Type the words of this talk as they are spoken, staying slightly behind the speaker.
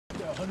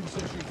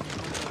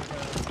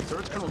100% Sir,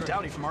 it's Colonel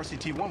Dowdy from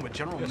RCT-1 with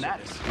General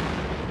Mattis.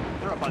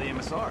 They're up by the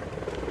MSR.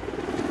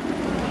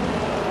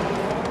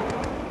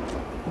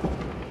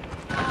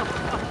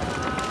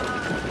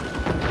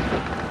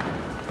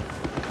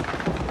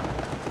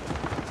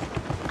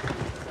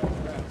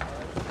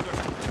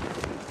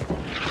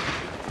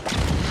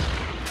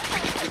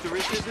 With the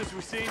resistance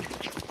we've seen,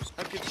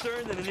 I'm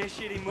concerned that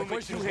initiating movement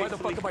question too is, why the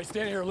fuck hastily... am I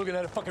standing here looking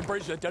at a fucking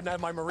bridge that doesn't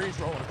have my Marines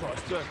rolling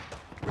across? Sir,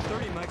 we're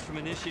 30 mics from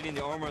initiating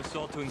the armor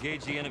assault to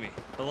engage the enemy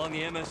along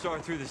the MSR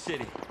through the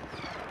city.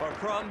 Our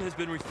problem has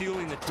been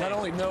refueling the tanks. Not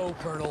only no,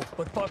 Colonel,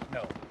 but fuck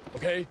no,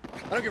 okay?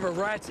 I don't give a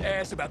rat's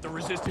ass about the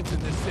resistance in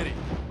this city.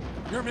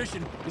 Your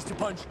mission is to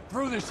punch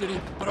through this city,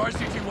 but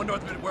RCT-1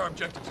 North of it where our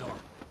objectives are.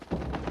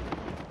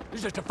 This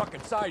is just a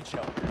fucking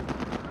sideshow.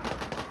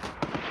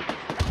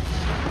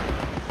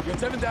 You got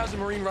 7,000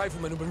 Marine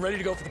riflemen who've been ready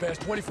to go for the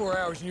past 24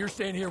 hours, and you're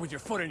staying here with your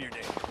foot in your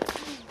dick.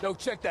 No,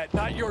 check that.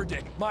 Not your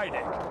dick, my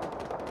dick.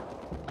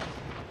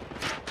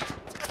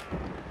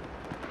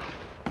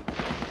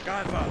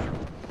 Godfather.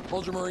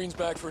 Hold your Marines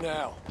back for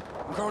now.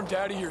 When Colonel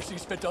Dowdy here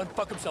sees fit to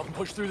unfuck himself and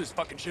push through this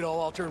fucking shit,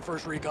 I'll turn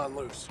first recon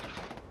loose.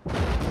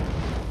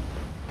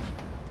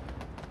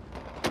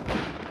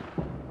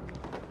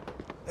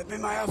 That'd be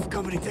my Alpha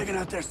Company taking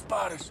out their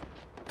spotters.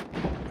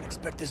 I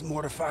expect this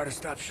mortar fire to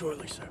stop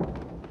shortly, sir.